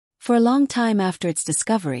For a long time after its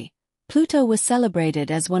discovery, Pluto was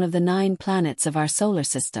celebrated as one of the 9 planets of our solar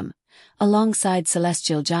system, alongside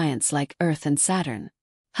celestial giants like Earth and Saturn.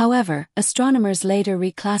 However, astronomers later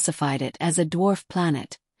reclassified it as a dwarf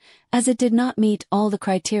planet, as it did not meet all the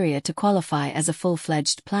criteria to qualify as a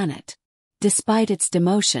full-fledged planet. Despite its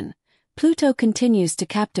demotion, Pluto continues to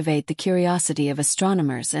captivate the curiosity of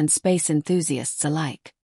astronomers and space enthusiasts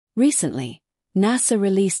alike. Recently, NASA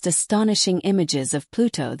released astonishing images of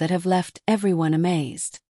Pluto that have left everyone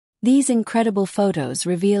amazed. These incredible photos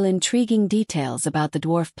reveal intriguing details about the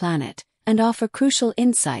dwarf planet and offer crucial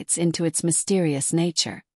insights into its mysterious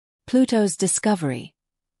nature. Pluto's discovery.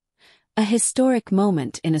 A historic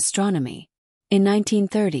moment in astronomy. In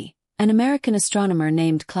 1930, an American astronomer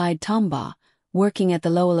named Clyde Tombaugh, working at the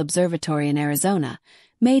Lowell Observatory in Arizona,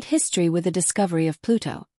 made history with the discovery of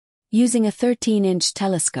Pluto. Using a 13-inch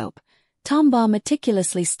telescope, Tombaugh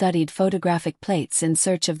meticulously studied photographic plates in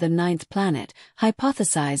search of the 9th planet,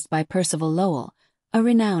 hypothesized by Percival Lowell, a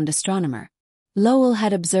renowned astronomer. Lowell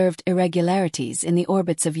had observed irregularities in the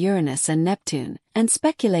orbits of Uranus and Neptune, and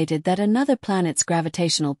speculated that another planet's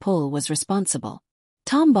gravitational pull was responsible.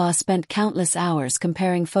 Tombaugh spent countless hours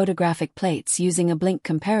comparing photographic plates using a blink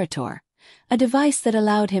comparator, a device that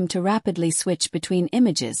allowed him to rapidly switch between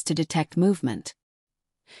images to detect movement.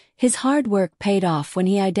 His hard work paid off when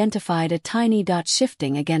he identified a tiny dot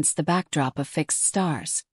shifting against the backdrop of fixed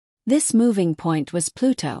stars. This moving point was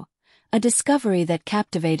Pluto, a discovery that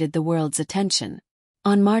captivated the world's attention.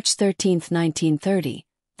 On March 13, 1930,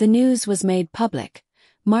 the news was made public,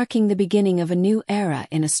 marking the beginning of a new era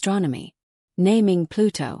in astronomy. Naming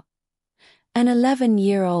Pluto. An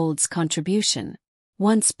 11-year-old's contribution.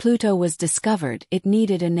 Once Pluto was discovered, it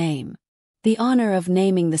needed a name. The honor of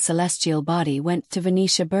naming the celestial body went to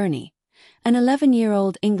Venetia Burney, an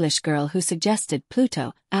 11-year-old English girl who suggested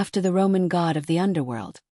Pluto after the Roman god of the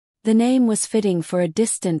underworld. The name was fitting for a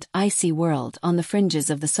distant, icy world on the fringes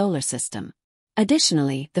of the solar system.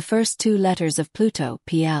 Additionally, the first 2 letters of Pluto,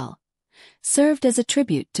 PL, served as a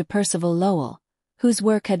tribute to Percival Lowell, whose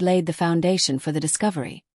work had laid the foundation for the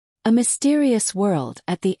discovery. A mysterious world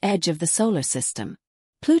at the edge of the solar system.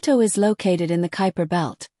 Pluto is located in the Kuiper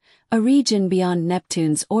Belt, a region beyond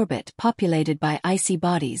Neptune's orbit populated by icy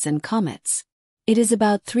bodies and comets. It is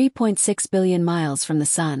about 3.6 billion miles from the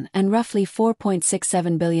Sun and roughly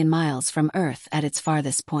 4.67 billion miles from Earth at its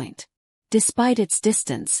farthest point. Despite its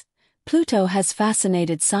distance, Pluto has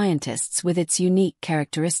fascinated scientists with its unique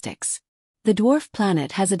characteristics. The dwarf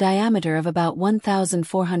planet has a diameter of about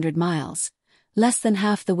 1,400 miles, less than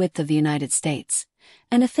half the width of the United States,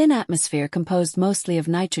 and a thin atmosphere composed mostly of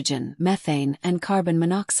nitrogen, methane, and carbon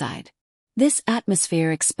monoxide. This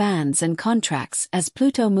atmosphere expands and contracts as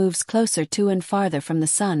Pluto moves closer to and farther from the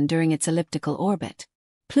Sun during its elliptical orbit.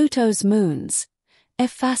 Pluto's moons. A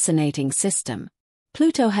fascinating system.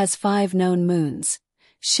 Pluto has 5 known moons: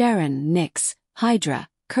 Charon, Nix, Hydra,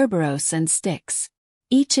 Kerberos, and Styx.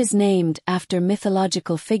 Each is named after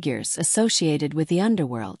mythological figures associated with the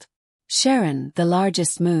underworld. Charon, the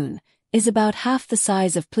largest moon, is about half the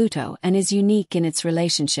size of Pluto and is unique in its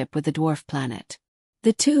relationship with the dwarf planet.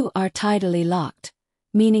 The two are tidally locked,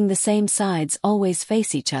 meaning the same sides always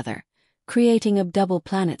face each other, creating a double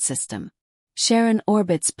planet system. Charon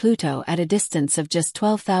orbits Pluto at a distance of just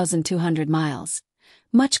 12,200 miles,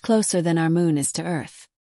 much closer than our moon is to Earth.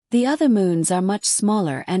 The other moons are much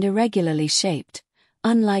smaller and irregularly shaped,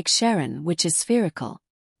 unlike Charon, which is spherical.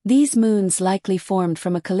 These moons likely formed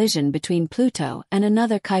from a collision between Pluto and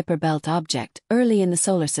another Kuiper Belt object early in the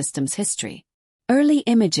solar system's history. Early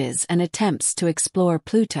images and attempts to explore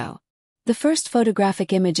Pluto. The first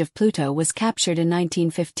photographic image of Pluto was captured in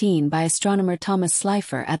 1915 by astronomer Thomas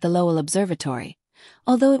Slipher at the Lowell Observatory,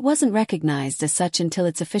 although it wasn't recognized as such until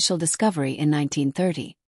its official discovery in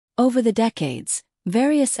 1930. Over the decades,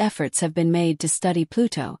 various efforts have been made to study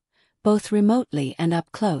Pluto, both remotely and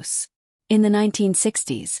up close. In the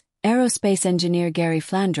 1960s, aerospace engineer Gary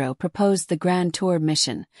Flandreau proposed the Grand Tour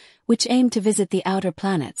mission, which aimed to visit the outer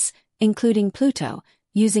planets, including Pluto,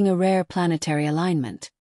 using a rare planetary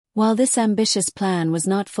alignment. While this ambitious plan was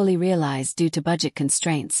not fully realized due to budget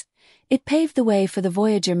constraints, it paved the way for the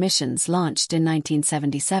Voyager missions launched in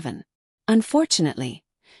 1977. Unfortunately,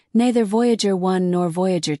 neither Voyager 1 nor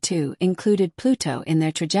Voyager 2 included Pluto in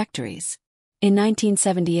their trajectories. In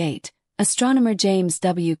 1978, astronomer James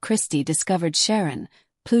W. Christie discovered Charon,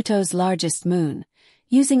 Pluto's largest moon,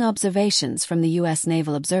 using observations from the U.S.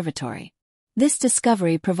 Naval Observatory. This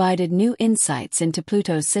discovery provided new insights into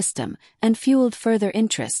Pluto's system and fueled further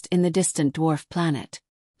interest in the distant dwarf planet.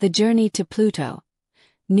 The journey to Pluto.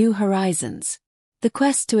 New Horizons. The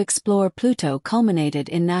quest to explore Pluto culminated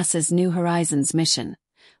in NASA's New Horizons mission,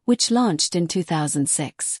 which launched in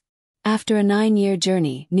 2006. After a 9-year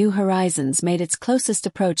journey, New Horizons made its closest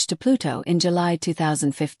approach to Pluto in July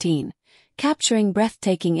 2015, capturing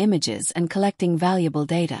breathtaking images and collecting valuable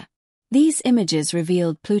data. These images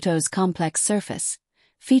revealed Pluto's complex surface,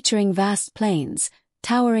 featuring vast plains,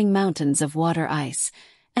 towering mountains of water ice,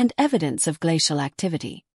 and evidence of glacial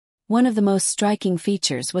activity. One of the most striking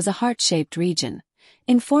features was a heart-shaped region,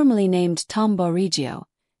 informally named Tombaugh Regio,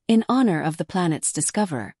 in honor of the planet's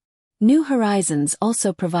discoverer. New Horizons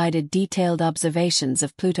also provided detailed observations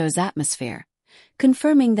of Pluto's atmosphere,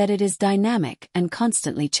 confirming that it is dynamic and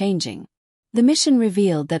constantly changing. The mission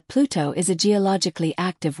revealed that Pluto is a geologically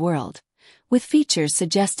active world, with features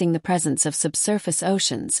suggesting the presence of subsurface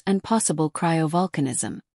oceans and possible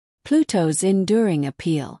cryovolcanism. Pluto's enduring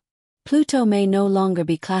appeal. Pluto may no longer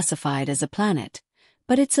be classified as a planet,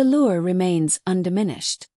 but its allure remains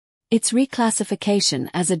undiminished. Its reclassification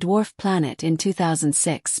as a dwarf planet in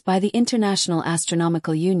 2006 by the International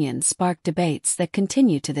Astronomical Union sparked debates that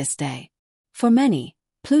continue to this day. For many,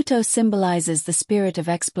 Pluto symbolizes the spirit of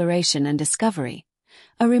exploration and discovery,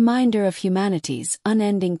 a reminder of humanity's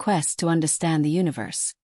unending quest to understand the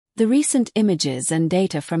universe. The recent images and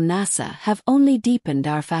data from NASA have only deepened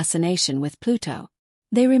our fascination with Pluto.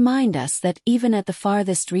 They remind us that even at the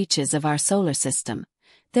farthest reaches of our solar system,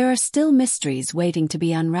 there are still mysteries waiting to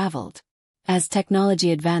be unraveled. As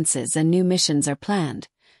technology advances and new missions are planned,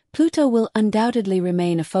 Pluto will undoubtedly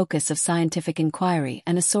remain a focus of scientific inquiry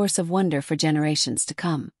and a source of wonder for generations to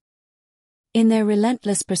come. In their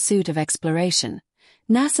relentless pursuit of exploration,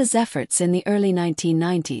 NASA's efforts in the early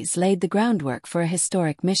 1990s laid the groundwork for a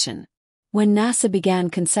historic mission. When NASA began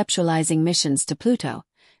conceptualizing missions to Pluto,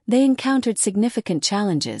 they encountered significant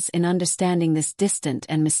challenges in understanding this distant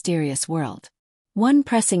and mysterious world. One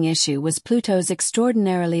pressing issue was Pluto's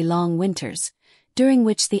extraordinarily long winters, during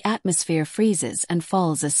which the atmosphere freezes and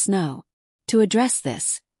falls as snow. To address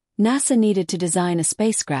this, NASA needed to design a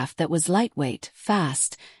spacecraft that was lightweight,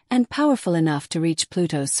 fast, and powerful enough to reach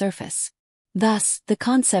Pluto's surface. Thus, the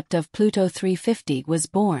concept of Pluto 350 was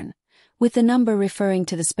born, with the number referring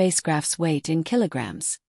to the spacecraft's weight in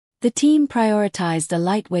kilograms. The team prioritized a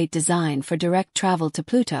lightweight design for direct travel to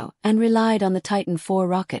Pluto and relied on the Titan IV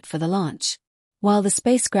rocket for the launch. While the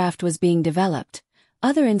spacecraft was being developed,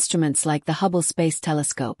 other instruments like the Hubble Space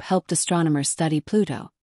Telescope helped astronomers study Pluto.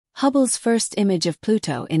 Hubble's first image of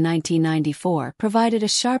Pluto in 1994 provided a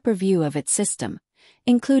sharper view of its system,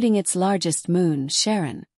 including its largest moon,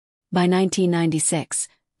 Charon. By 1996,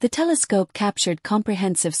 the telescope captured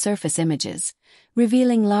comprehensive surface images,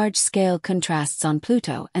 revealing large-scale contrasts on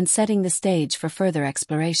Pluto and setting the stage for further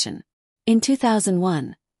exploration. In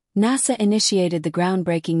 2001, NASA initiated the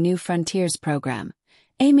groundbreaking New Frontiers program,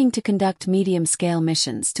 aiming to conduct medium-scale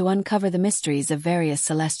missions to uncover the mysteries of various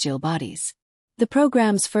celestial bodies. The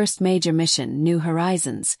program's first major mission, New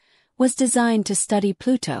Horizons, was designed to study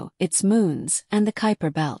Pluto, its moons, and the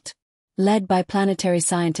Kuiper Belt. Led by planetary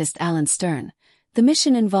scientist Alan Stern, the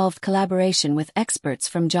mission involved collaboration with experts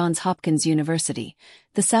from Johns Hopkins University,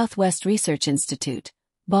 the Southwest Research Institute,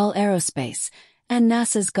 Ball Aerospace, and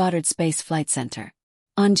NASA's Goddard Space Flight Center.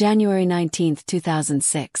 On January 19,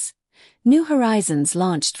 2006, New Horizons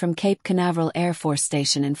launched from Cape Canaveral Air Force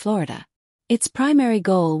Station in Florida. Its primary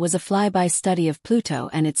goal was a flyby study of Pluto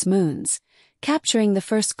and its moons, capturing the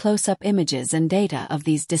first close-up images and data of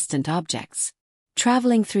these distant objects.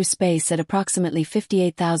 Traveling through space at approximately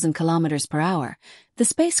 58,000 kilometers per hour, the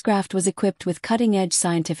spacecraft was equipped with cutting-edge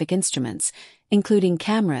scientific instruments, including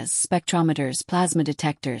cameras, spectrometers, plasma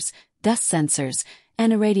detectors, dust sensors,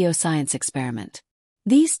 and a radio science experiment.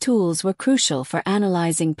 These tools were crucial for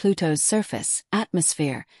analyzing Pluto's surface,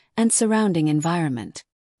 atmosphere, and surrounding environment.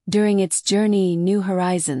 During its journey, New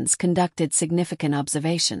Horizons conducted significant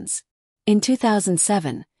observations. In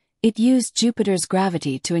 2007, it used Jupiter's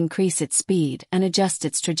gravity to increase its speed and adjust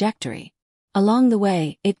its trajectory. Along the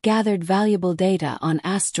way, it gathered valuable data on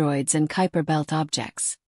asteroids and Kuiper Belt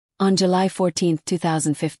objects. On July 14,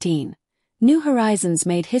 2015, New Horizons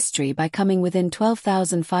made history by coming within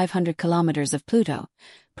 12,500 kilometers of Pluto,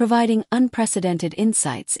 providing unprecedented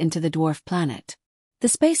insights into the dwarf planet. The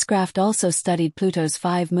spacecraft also studied Pluto's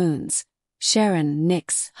 5 moons, Charon,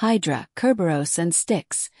 Nix, Hydra, Kerberos, and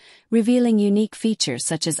Styx, revealing unique features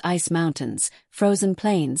such as ice mountains, frozen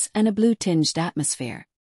plains, and a blue-tinged atmosphere.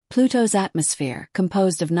 Pluto's atmosphere,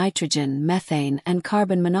 composed of nitrogen, methane, and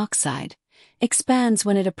carbon monoxide, expands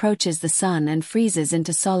when it approaches the Sun and freezes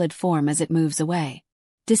into solid form as it moves away.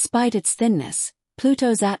 Despite its thinness,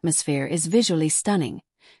 Pluto's atmosphere is visually stunning,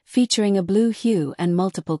 featuring a blue hue and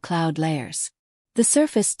multiple cloud layers. The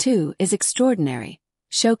surface, too, is extraordinary,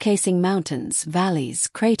 showcasing mountains, valleys,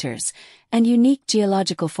 craters, and unique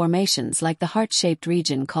geological formations like the heart-shaped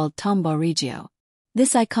region called Tombaugh Regio.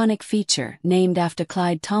 This iconic feature, named after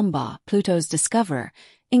Clyde Tombaugh, Pluto's discoverer,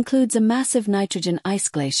 includes a massive nitrogen ice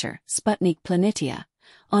glacier, Sputnik Planitia,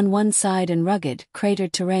 on one side and rugged,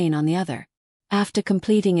 cratered terrain on the other. After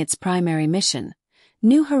completing its primary mission,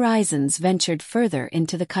 New Horizons ventured further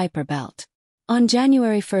into the Kuiper Belt. On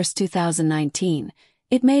January 1, 2019,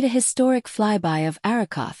 it made a historic flyby of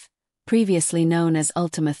Arrokoth, previously known as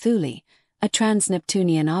Ultima Thule, a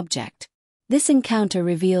trans-Neptunian object. This encounter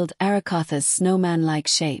revealed Arrokoth's snowman-like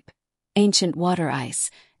shape, ancient water ice,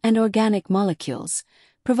 and organic molecules,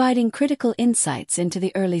 providing critical insights into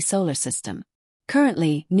the early solar system.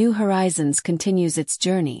 Currently, New Horizons continues its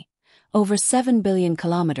journey, over 7 billion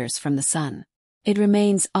kilometers from the Sun. It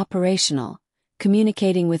remains operational,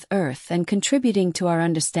 communicating with Earth and contributing to our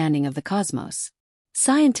understanding of the cosmos.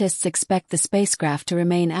 Scientists expect the spacecraft to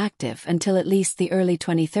remain active until at least the early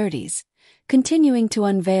 2030s, continuing to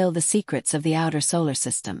unveil the secrets of the outer solar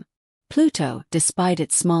system. Pluto, despite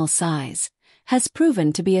its small size, has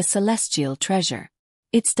proven to be a celestial treasure.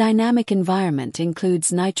 Its dynamic environment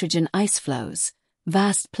includes nitrogen ice flows,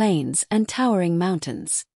 vast plains, and towering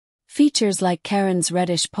mountains. Features like Charon's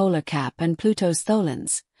reddish polar cap and Pluto's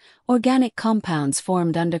tholins, organic compounds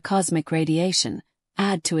formed under cosmic radiation,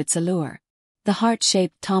 add to its allure. The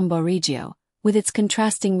heart-shaped Tombaugh Regio, with its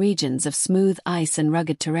contrasting regions of smooth ice and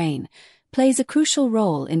rugged terrain, plays a crucial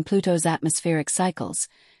role in Pluto's atmospheric cycles,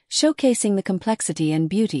 showcasing the complexity and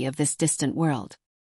beauty of this distant world.